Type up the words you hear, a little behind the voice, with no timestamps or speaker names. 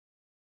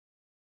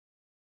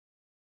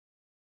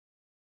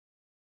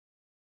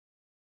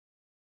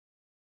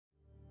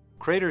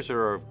Craters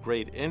are of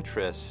great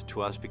interest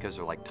to us because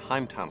they're like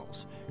time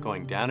tunnels.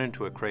 Going down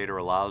into a crater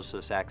allows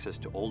us access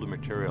to older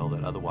material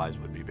that otherwise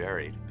would be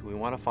buried. We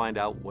want to find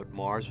out what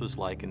Mars was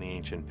like in the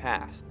ancient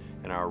past,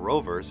 and our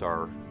rovers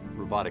are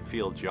robotic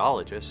field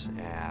geologists,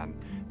 and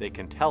they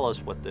can tell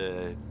us what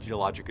the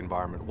geologic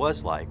environment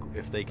was like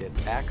if they get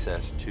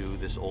access to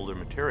this older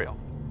material.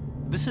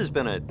 This has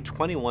been a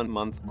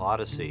 21-month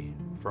odyssey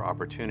for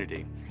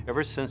opportunity.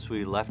 Ever since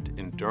we left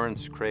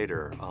Endurance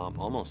Crater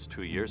almost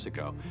 2 years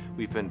ago,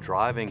 we've been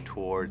driving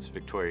towards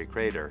Victoria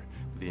Crater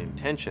with the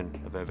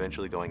intention of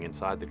eventually going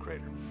inside the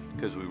crater,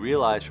 because we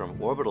realized from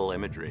orbital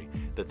imagery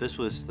that this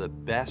was the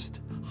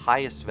best,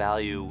 highest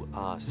value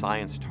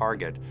science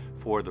target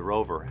for the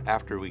rover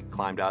after we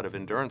climbed out of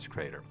Endurance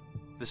Crater.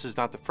 This is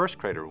not the first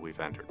crater we've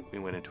entered. We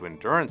went into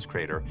Endurance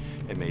Crater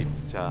and made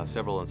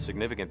several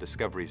significant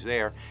discoveries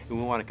there, and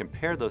we want to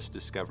compare those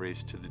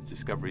discoveries to the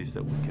discoveries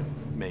that we can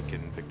make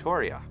in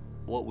Victoria.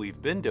 What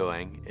we've been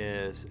doing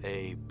is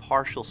a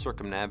partial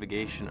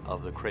circumnavigation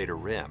of the crater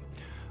rim,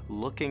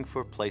 looking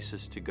for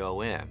places to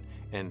go in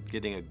and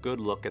getting a good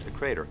look at the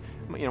crater.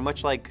 You know,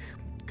 much like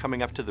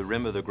coming up to the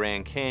rim of the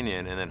Grand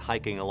Canyon and then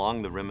hiking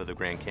along the rim of the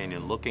Grand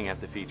Canyon, looking at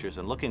the features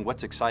and looking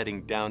what's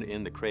exciting down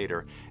in the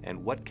crater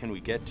and what can we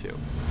get to.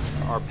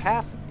 Our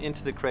path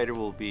into the crater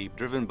will be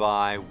driven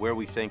by where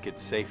we think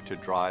it's safe to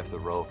drive the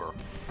rover.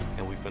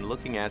 And we've been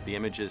looking at the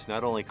images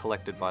not only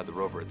collected by the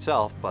rover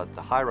itself, but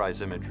the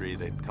high-rise imagery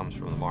that comes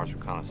from the Mars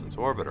Reconnaissance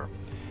Orbiter,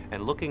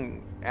 and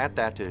looking at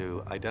that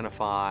to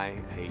identify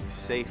a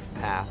safe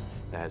path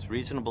that has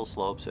reasonable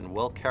slopes and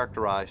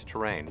well-characterized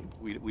terrain.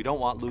 We don't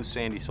want loose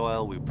sandy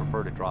soil. We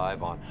prefer to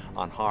drive on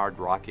hard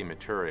rocky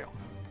material.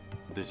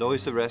 There's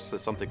always the risk that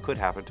something could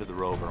happen to the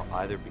rover,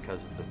 either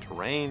because of the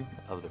terrain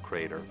of the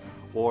crater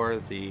or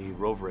the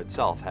rover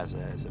itself has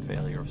a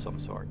failure of some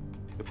sort.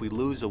 If we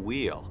lose a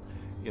wheel,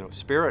 you know,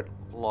 Spirit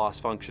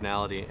lost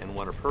functionality in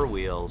one of her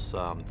wheels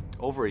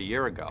over a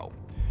year ago.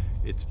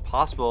 It's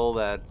possible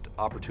that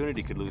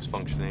Opportunity could lose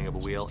functioning of a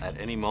wheel at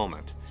any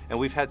moment. And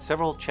we've had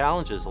several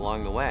challenges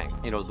along the way.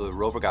 You know, the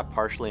rover got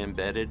partially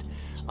embedded,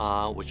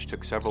 which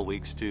took several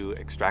weeks to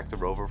extract the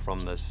rover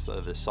from this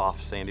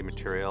soft sandy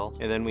material.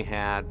 And then we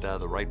had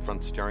the right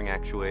front steering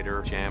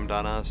actuator jammed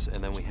on us,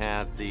 and then we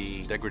had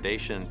the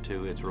degradation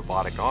to its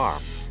robotic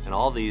arm. And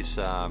all these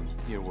you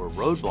know, were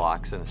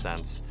roadblocks, in a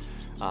sense,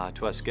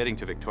 to us getting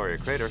to Victoria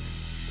Crater.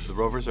 The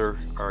rovers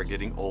are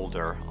getting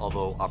older,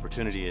 although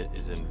Opportunity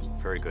is in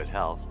very good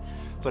health.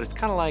 But it's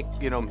kind of like,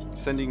 you know,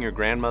 sending your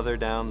grandmother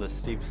down the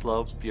steep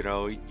slope. You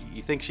know,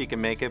 you think she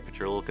can make it, but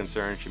you're a little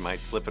concerned she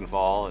might slip and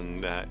fall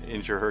and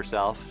injure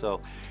herself.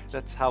 So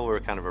that's how we're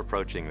kind of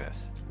approaching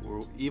this.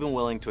 We're even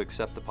willing to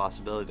accept the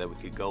possibility that we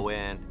could go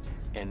in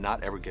and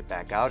not ever get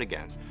back out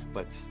again,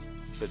 but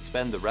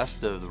spend the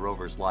rest of the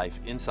rover's life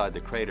inside the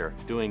crater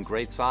doing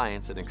great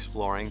science and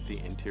exploring the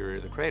interior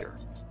of the crater.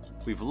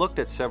 We've looked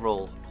at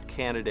several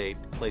candidate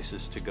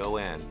places to go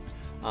in.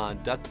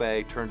 Duck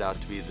Bay turned out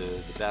to be the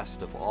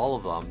best of all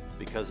of them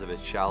because of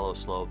its shallow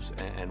slopes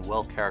and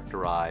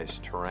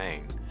well-characterized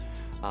terrain.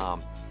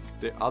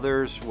 The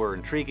others were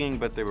intriguing,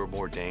 but they were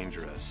more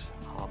dangerous.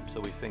 So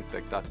we think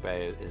that Duck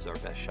Bay is our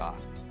best shot.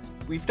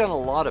 We've done a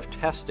lot of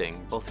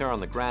testing, both here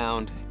on the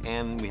ground,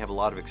 and we have a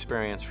lot of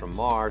experience from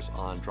Mars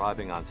on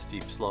driving on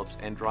steep slopes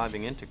and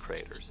driving into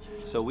craters.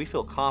 So we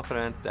feel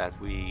confident that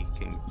we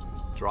can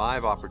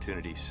drive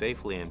Opportunity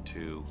safely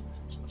into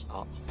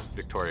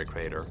Victoria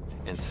Crater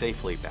and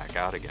safely back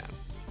out again.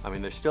 I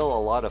mean, there's still a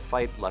lot of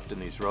fight left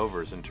in these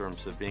rovers in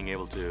terms of being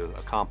able to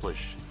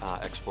accomplish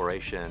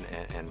exploration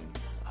and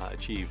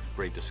achieve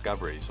great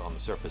discoveries on the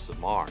surface of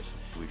Mars.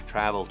 We've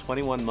traveled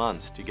 21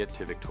 months to get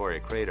to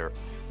Victoria Crater,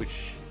 which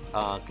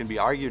can be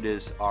argued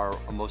is our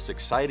most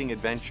exciting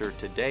adventure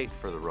to date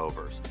for the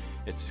rovers.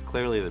 It's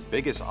clearly the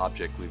biggest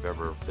object we've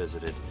ever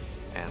visited,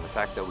 and the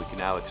fact that we can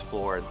now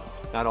explore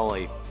not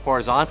only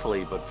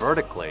horizontally but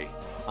vertically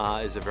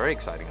is a very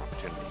exciting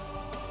opportunity.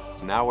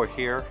 Now we're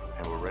here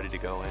and we're ready to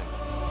go in.